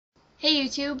Hey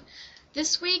YouTube,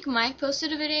 this week Mike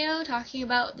posted a video talking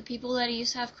about the people that he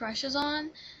used to have crushes on,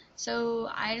 so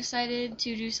I decided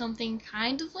to do something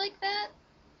kind of like that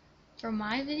for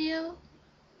my video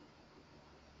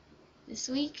this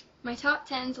week. My top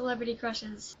 10 celebrity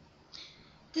crushes.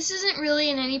 This isn't really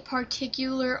in any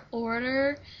particular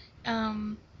order,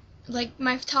 like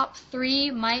my top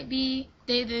 3 might be,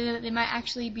 they might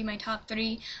actually be my top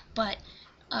 3, but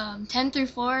 10 through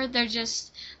 4,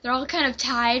 they're all kind of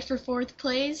tied for 4th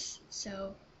place,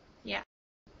 so yeah.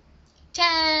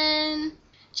 10!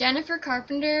 Jennifer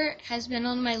Carpenter has been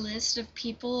on my list of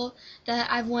people that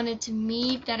I've wanted to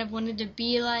meet, that I've wanted to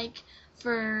be like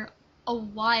for a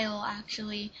while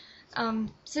actually.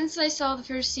 Since I saw the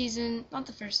first season,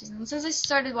 since I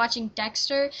started watching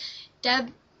Dexter,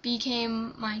 Deb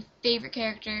became my favorite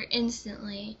character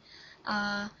instantly.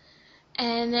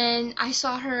 And then I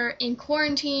saw her in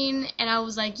Quarantine, and I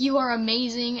was like, you are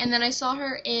amazing. And then I saw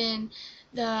her in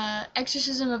The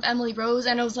Exorcism of Emily Rose,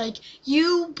 and I was like,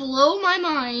 you blow my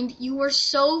mind. You are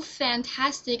so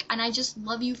fantastic, and I just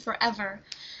love you forever.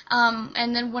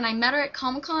 And then when I met her at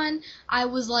Comic-Con, I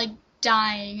was like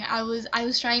dying. I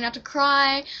was trying not to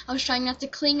cry. I was trying not to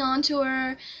cling on to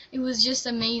her. It was just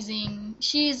amazing.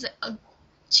 She is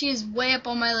way up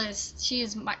on my list. She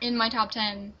is in my top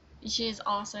 10. She is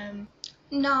awesome.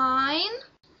 9.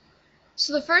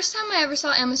 So the first time I ever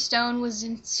saw Emma Stone was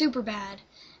in Superbad,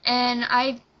 and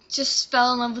I just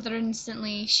fell in love with her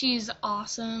instantly. She's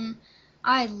awesome.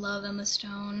 I love Emma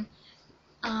Stone.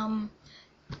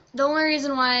 The only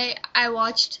reason why I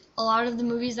watched a lot of the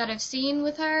movies that I've seen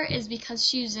with her is because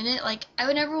she was in it. Like,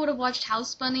 I never would have watched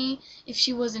House Bunny if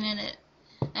she wasn't in it.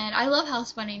 And I love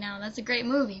House Bunny now. That's a great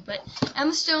movie. But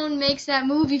Emma Stone makes that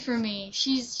movie for me.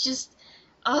 She's just...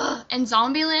 and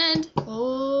Zombieland,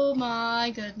 oh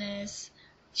my goodness.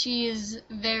 She is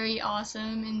very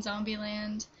awesome in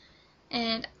Zombieland.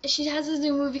 And she has this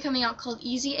new movie coming out called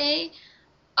Easy A.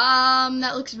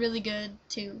 That looks really good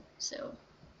too. So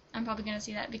I'm probably gonna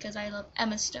see that because I love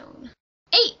Emma Stone.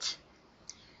 8.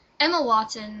 Emma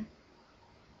Watson.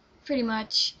 Pretty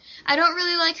much. I don't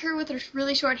really like her with her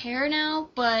really short hair now,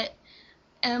 but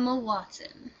Emma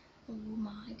Watson. Oh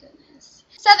my goodness.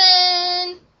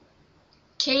 7.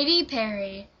 Katy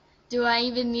Perry. Do I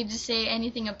even need to say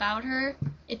anything about her?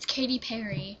 It's Katy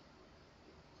Perry.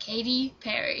 Katy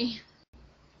Perry.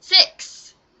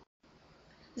 6.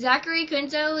 Zachary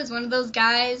Quinto is one of those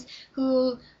guys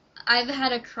who I've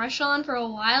had a crush on for a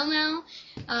while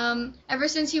now. Ever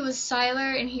since he was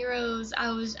Sylar in Heroes,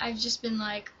 I've just been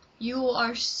like, you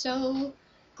are so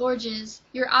gorgeous.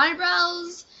 Your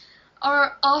eyebrows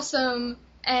are awesome,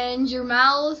 and your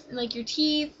mouth, and like your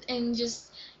teeth, and just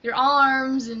your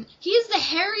arms, and he is the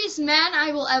hairiest man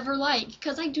I will ever like,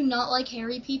 because I do not like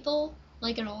hairy people,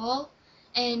 like at all,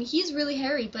 and he's really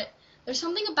hairy, but there's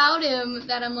something about him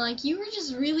that I'm like, you were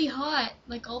just really hot,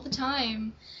 like all the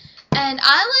time. And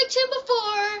I liked him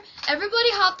before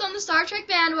everybody hopped on the Star Trek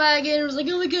bandwagon and was like,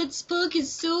 oh my god, Spock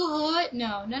is so hot.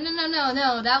 No,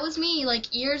 that was me,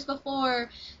 like years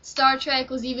before Star Trek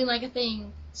was even like a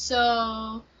thing.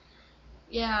 So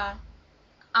yeah,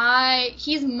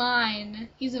 he's mine.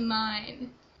 He's a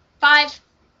mine. 5.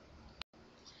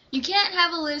 You can't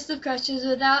have a list of crushes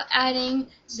without adding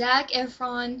Zac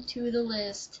Efron to the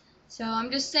list. So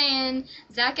I'm just saying,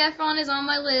 Zac Efron is on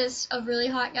my list of really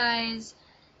hot guys,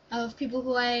 of people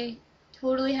who I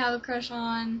totally have a crush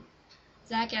on.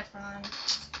 Zac Efron.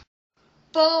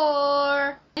 4.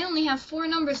 I only have 4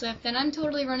 numbers left, and I'm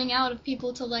totally running out of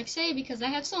people to like say because I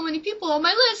have so many people on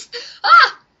my list.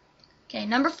 Ah! Okay,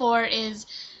 number 4 is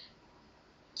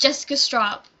Jessica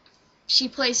Straub. She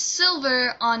plays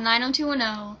Silver on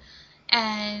 90210,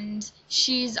 and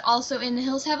she's also in The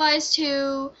Hills Have Eyes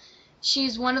 2.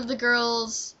 She's one of the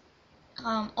girls,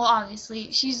 well,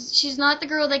 obviously, she's not the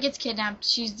girl that gets kidnapped.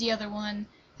 She's the other one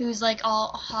who's like all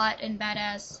hot and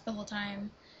badass the whole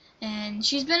time. And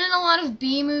she's been in a lot of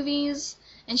B movies,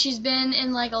 and she's been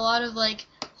in like a lot of like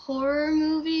horror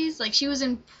movies. Like she was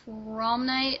in Prom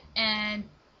Night and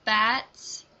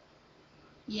Bats.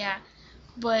 Yeah,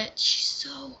 but she's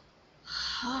so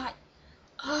hot.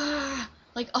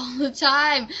 Like all the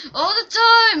time,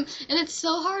 and it's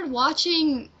so hard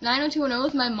watching 90210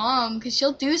 with my mom, because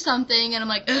she'll do something, and I'm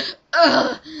like,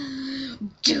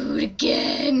 do it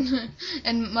again,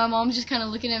 and my mom's just kind of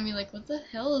looking at me like, what the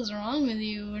hell is wrong with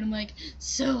you, and I'm like,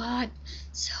 so hot,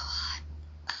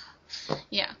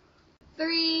 yeah.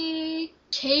 3.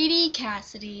 Katie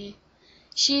Cassidy.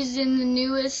 She's in the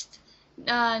newest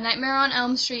Nightmare on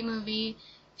Elm Street movie.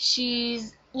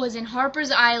 Was in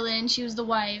Harper's Island. She was the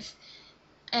wife.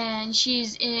 and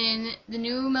she's in the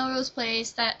new Melrose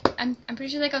Place that I'm pretty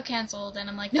sure that got canceled, and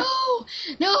I'm like, no,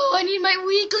 I need my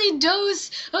weekly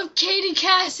dose of Katie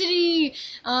Cassidy.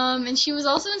 And she was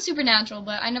also in Supernatural,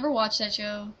 but I never watched that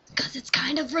show because it's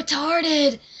kind of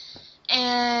retarded.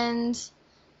 And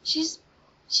she's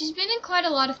been in quite a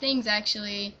lot of things,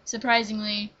 actually,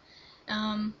 surprisingly.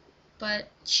 But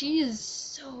she is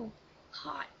so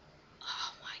hot.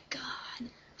 Oh my god.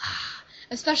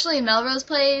 Especially in Melrose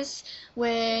Place,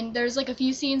 when there's like a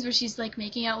few scenes where she's like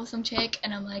making out with some chick,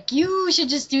 and I'm like, you should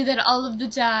just do that all of the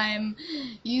time.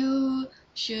 You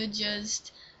should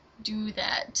just do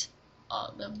that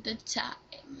all of the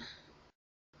time.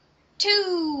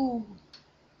 2.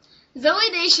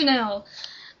 Zooey Deschanel.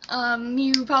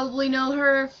 You probably know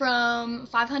her from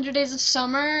 500 Days of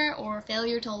Summer or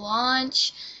Failure to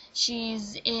Launch.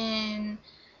 She's in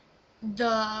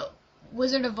the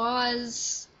Wizard of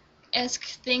Oz-esque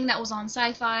thing that was on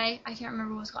Sci-Fi. I can't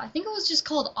remember what it was called. I think it was just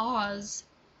called Oz.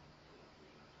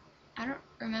 I don't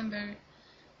remember.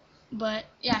 But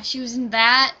yeah, she was in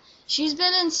that. She's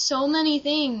been in so many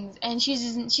things, and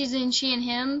she's in She and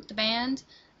Him, the band,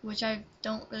 which I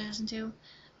don't really listen to.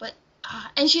 But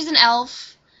and she's an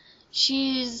elf.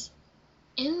 She's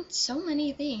in so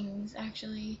many things,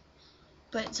 actually.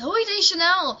 But Zooey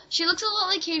Deschanel, she looks a lot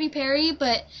like Katy Perry,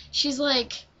 but she's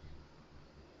like,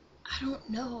 I don't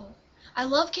know. I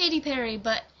love Katy Perry,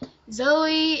 but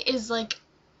Zooey is like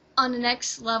on the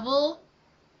next level.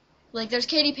 Like, there's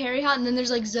Katy Perry hot, and then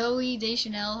there's like Zooey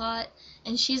Deschanel hot,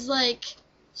 and she's like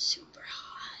super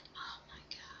hot. Oh my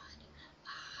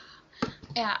god.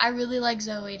 Yeah, I really like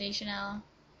Zooey Deschanel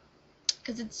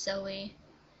because it's Zooey.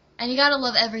 And you gotta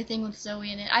love everything with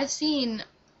Zooey in it. I've seen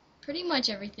pretty much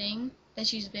everything that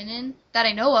she's been in that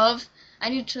I know of. I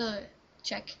need to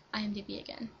check IMDb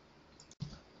again.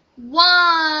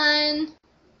 1.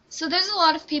 So there's a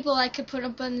lot of people I could put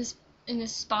up in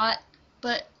this spot,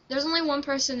 but there's only one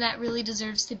person that really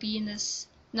deserves to be in this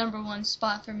 #1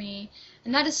 spot for me,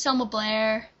 and that is Selma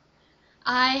Blair.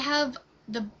 I have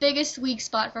the biggest weak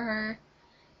spot for her.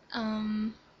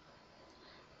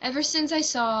 Ever since I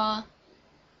saw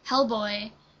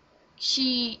Hellboy,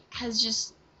 she has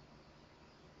just,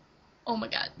 oh my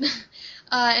god.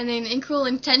 And then in Cruel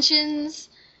Intentions,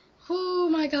 oh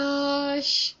my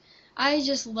gosh, I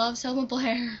just love Selma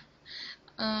Blair.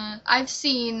 I've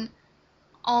seen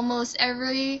almost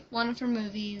every one of her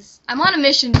movies. I'm on a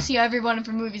mission to see every one of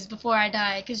her movies before I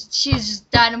die, because she is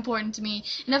just that important to me.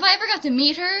 And if I ever got to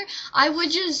meet her, I would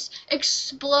just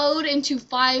explode into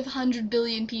 500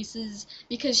 billion pieces,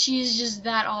 because she is just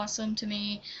that awesome to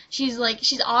me. She's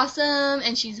awesome,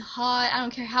 and she's hot. I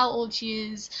don't care how old she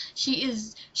is. She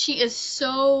is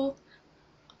so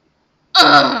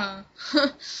I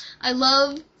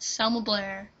love Selma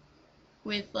Blair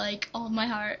with like all of my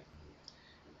heart.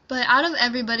 But out of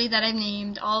everybody that I've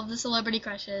named, all of the celebrity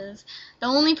crushes, the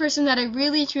only person that I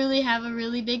really truly have a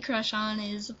really big crush on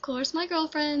is, of course, my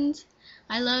girlfriend.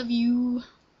 I love you.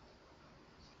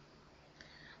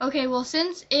 Okay, well,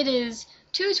 since it is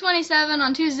 2:27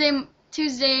 on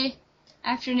Tuesday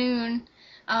afternoon,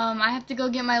 I have to go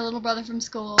get my little brother from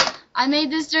school. I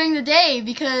made this during the day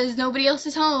because nobody else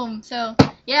is home. So,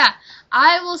 yeah,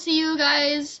 I will see you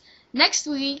guys next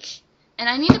week. And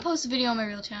I need to post a video on my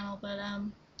real channel, but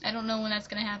I don't know when that's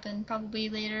going to happen. Probably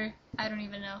later. I don't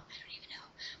even know.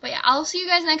 But yeah, I'll see you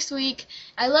guys next week.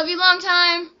 I love you long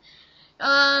time.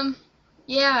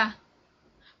 Yeah.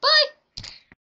 Bye!